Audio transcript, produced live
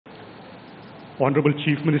Honorable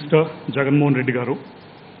Chief Minister Jagan Reddy Garu,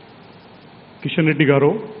 Kishan Reddy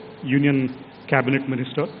Garu, Union Cabinet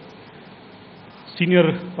Minister, senior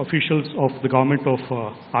officials of the government of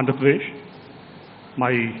Andhra Pradesh,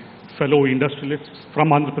 my fellow industrialists from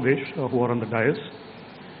Andhra Pradesh who are on the dais,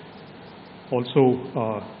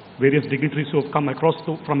 also various dignitaries who have come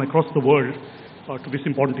from across the world to this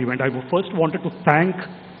important event. I first wanted to thank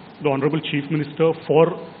the Honorable Chief Minister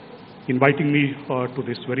for inviting me to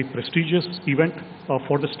this very prestigious event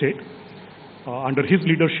for the state. Under his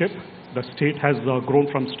leadership, the state has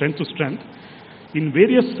grown from strength to strength. In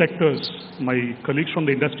various sectors, my colleagues from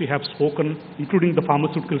the industry have spoken, including the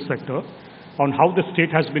pharmaceutical sector, on how the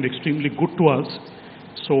state has been extremely good to us.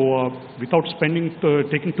 So without taking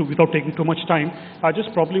too much time, I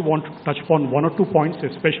just probably want to touch upon one or two points,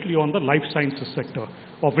 especially on the life sciences sector,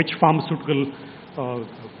 of which pharmaceutical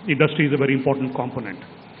industry is a very important component.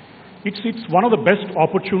 It's one of the best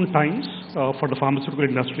opportune times for the pharmaceutical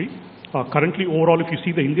industry. Currently, overall, if you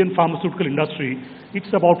see the Indian pharmaceutical industry, it's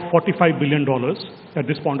about $45 billion at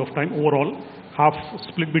this point of time overall, half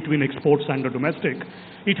split between exports and the domestic.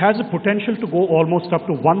 It has a potential to go almost up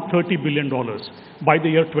to $130 billion by the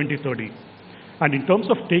year 2030. And in terms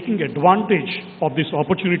of taking advantage of this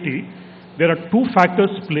opportunity, there are two factors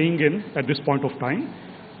playing in at this point of time.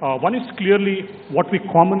 One is clearly what we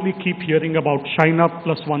commonly keep hearing about China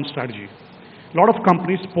plus one strategy. A lot of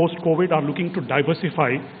companies post-COVID are looking to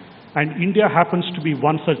diversify, and India happens to be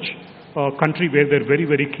one such country where they're very,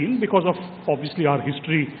 very keen because of obviously our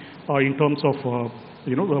history in terms of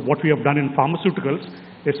what we have done in pharmaceuticals,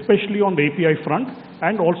 especially on the API front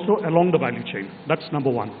and also along the value chain. That's number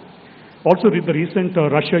one. Also, the recent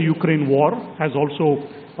Russia-Ukraine war has also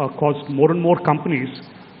caused more and more companies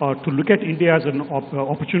to look at India as an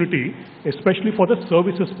opportunity, especially for the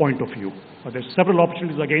services point of view. There's several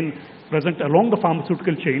opportunities again present along the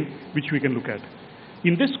pharmaceutical chain which we can look at.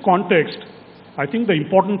 In this context, I think the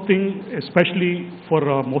important thing, especially for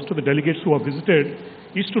most of the delegates who have visited,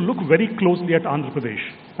 is to look very closely at Andhra Pradesh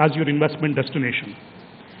as your investment destination.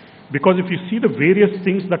 Because if you see the various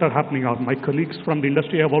things that are happening out, my colleagues from the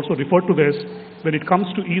industry have also referred to this, when it comes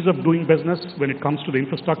to ease of doing business, when it comes to the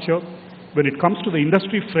infrastructure, when it comes to the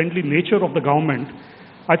industry-friendly nature of the government,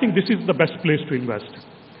 I think this is the best place to invest.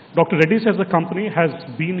 Dr.Reddy's as a company has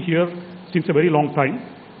been here since a very long time.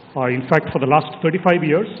 In fact, for the last 35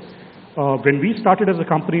 years, when we started as a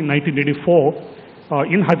company in 1984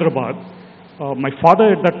 in Hyderabad, my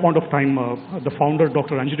father at that point of time, the founder,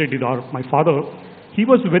 Dr. Reddy, my father, he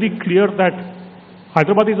was very clear that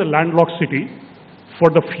Hyderabad is a landlocked city. For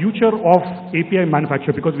the future of API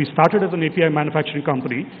manufacture, because we started as an API manufacturing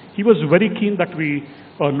company, he was very keen that we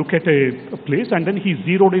look at a place, and then he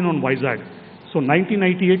zeroed in on YSR. So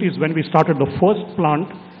 1998 is when we started the first plant,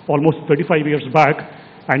 almost 35 years back,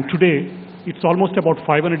 and today it's almost about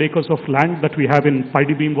 500 acres of land that we have in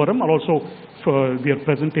Paidi Bhimavaram, and also we are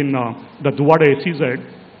present in the Duvada SEZ.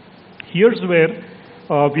 Here's where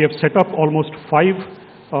we have set up almost 5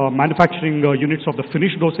 manufacturing units of the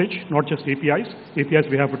finished dosage, not just APIs. APIs,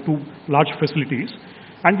 we have 2 large facilities,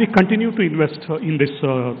 and we continue to invest in this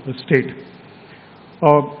state.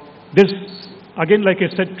 There's, again, like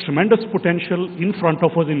I said, tremendous potential in front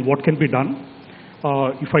of us in what can be done.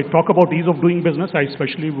 If I talk about ease of doing business, I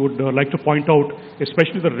especially would like to point out,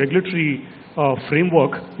 especially the regulatory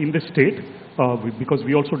framework in this state, because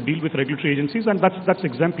we also deal with regulatory agencies, and that's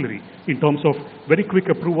exemplary in terms of very quick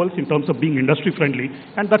approvals, in terms of being industry friendly,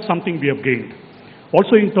 and that's something we have gained.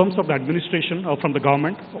 Also in terms of the administration from the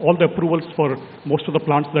government, all the approvals for most of the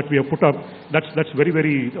plants that we have put up, that's very,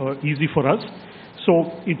 very easy for us.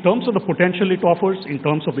 So in terms of the potential it offers, in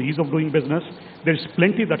terms of the ease of doing business, there's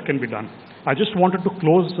plenty that can be done. I just wanted to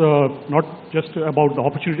close not just about the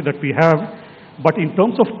opportunity that we have, but in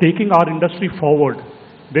terms of taking our industry forward.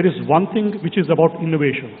 There is one thing which is about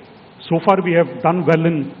innovation. So far we have done well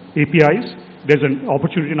in APIs. There's an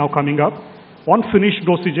opportunity now coming up. On finished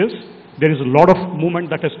dosages, there is a lot of movement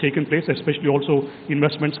that has taken place, especially also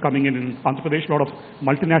investments coming in Andhra Pradesh. A lot of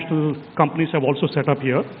multinational companies have also set up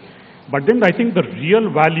here. But then I think the real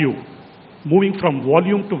value, moving from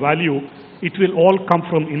volume to value, it will all come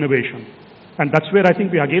from innovation. And that's where I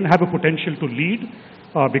think we again have a potential to lead,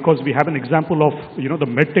 because we have an example of the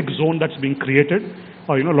medtech zone that's being created.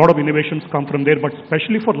 A lot of innovations come from there, but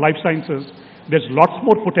especially for life sciences, there's lots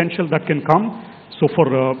more potential that can come. So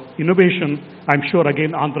for innovation, I'm sure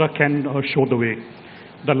again Andhra can show the way.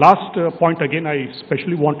 The last point again, I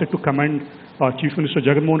especially wanted to commend Chief Minister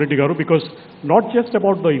Jagan Reddy Garu, because not just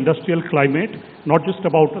about the industrial climate, not just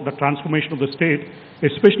about the transformation of the state,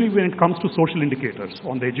 especially when it comes to social indicators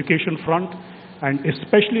on the education front and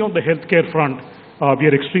especially on the healthcare front, We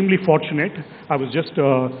are extremely fortunate. I was just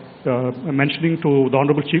mentioning to the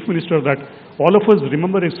Honorable Chief Minister that all of us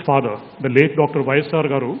remember his father, the late Dr. YSR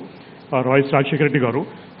Garu, Satish Reddy Garu,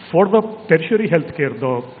 for the tertiary healthcare,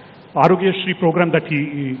 the Arogya Shri program that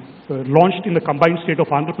he launched in the combined state of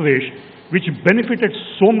Andhra Pradesh, which benefited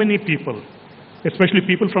so many people, especially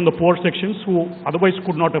people from the poor sections who otherwise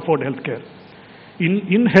could not afford healthcare.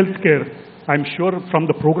 In healthcare, I'm sure from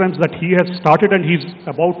the programs that he has started and he's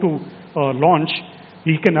about to launch,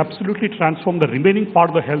 he can absolutely transform the remaining part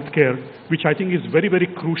of the healthcare, which I think is very, very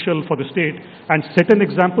crucial for the state, and set an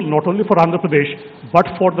example not only for Andhra Pradesh, but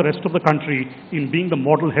for the rest of the country in being the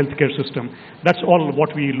model healthcare system. That's all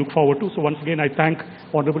what we look forward to. So once again, I thank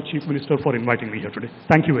Honorable Chief Minister for inviting me here today.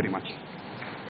 Thank you very much.